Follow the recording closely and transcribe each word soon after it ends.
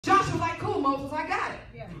Moses, I got it.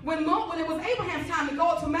 Yeah. When it was Abraham's time to go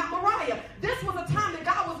up to Mount Moriah, this was a time that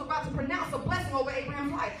God was about to pronounce a blessing over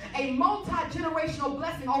Abraham's life. A multi-generational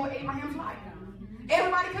blessing over Abraham's life.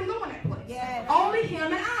 Everybody can go in that place. Yes. Only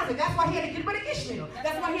him and Isaac. That's why he had to get rid of Ishmael.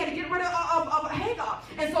 That's why he had to get rid of Hagar.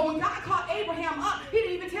 And so when God called Abraham up, he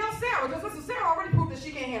didn't even tell Sarah, because listen, Sarah already proved that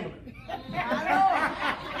she can't handle it.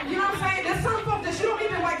 You know what I'm saying? There's some folks that you don't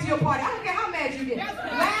even invite to your party. I don't care how mad you get.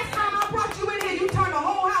 Last time I brought you in here, you turned the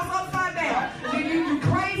whole house upside down. You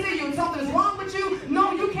crazy. Something's wrong with you.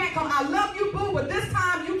 No, you can't come. I love you, boo, but this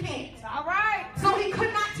time you can't. All right. So he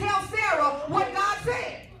could not tell Sarah what God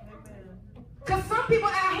said. Because some people,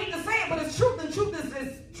 and I hate to say it, but it's truth, and truth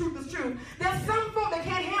is true. There's some folk that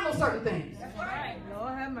can't handle certain things. That's right.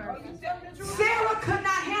 Lord have mercy. Sarah could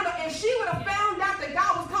not handle, and she would have found out that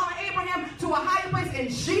God was calling Abraham to a higher place,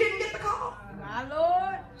 and she didn't get the call. My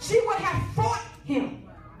Lord. She would have fought him.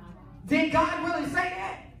 Did God really say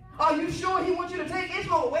that? Are you sure he wants you to take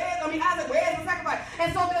Ishmael? Isaac, where's the sacrifice?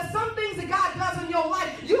 And so there's some things that God does in your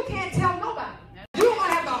life you can't tell nobody. You're going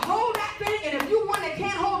to have to hold that thing, and if you're one that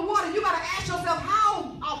can't hold water, you got to ask yourself,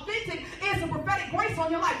 how authentic is the prophetic grace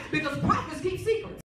on your life? Because